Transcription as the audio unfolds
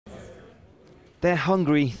They're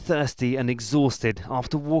hungry, thirsty and exhausted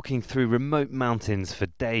after walking through remote mountains for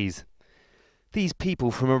days. These people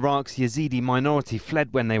from Iraq's Yazidi minority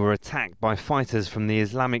fled when they were attacked by fighters from the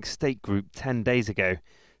Islamic State group 10 days ago.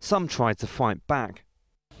 Some tried to fight back.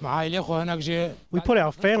 We put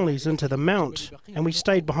our families into the mount and we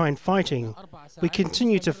stayed behind fighting. We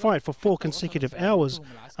continued to fight for 4 consecutive hours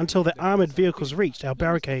until the armoured vehicles reached our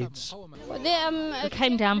barricades. We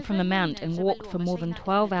came down from the mount and walked for more than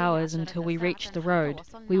 12 hours until we reached the road.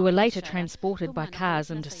 We were later transported by cars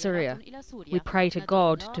into Syria. We pray to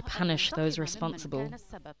God to punish those responsible.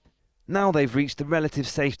 Now they've reached the relative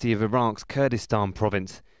safety of Iraq's Kurdistan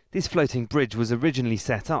province. This floating bridge was originally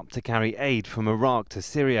set up to carry aid from Iraq to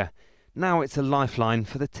Syria. Now it's a lifeline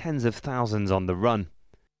for the tens of thousands on the run.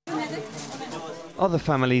 Other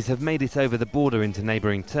families have made it over the border into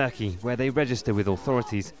neighbouring Turkey, where they register with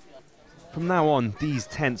authorities. From now on, these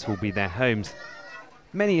tents will be their homes.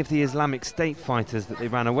 Many of the Islamic State fighters that they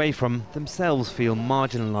ran away from themselves feel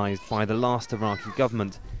marginalised by the last Iraqi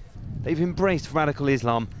government. They've embraced radical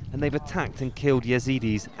Islam and they've attacked and killed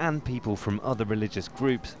Yazidis and people from other religious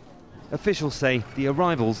groups. Officials say the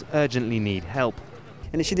arrivals urgently need help.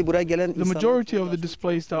 The majority of the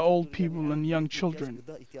displaced are old people and young children.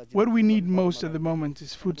 What we need most at the moment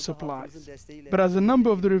is food supplies. But as the number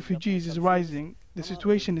of the refugees is rising, the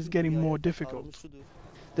situation is getting more difficult.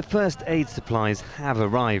 The first aid supplies have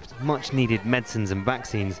arrived, much needed medicines and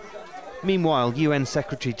vaccines. Meanwhile, UN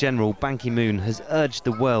Secretary-General Ban Ki-moon has urged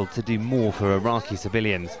the world to do more for Iraqi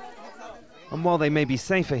civilians. And while they may be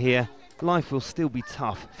safer here, life will still be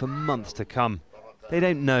tough for months to come. They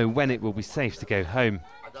don't know when it will be safe to go home.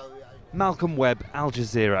 Malcolm Webb, Al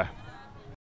Jazeera.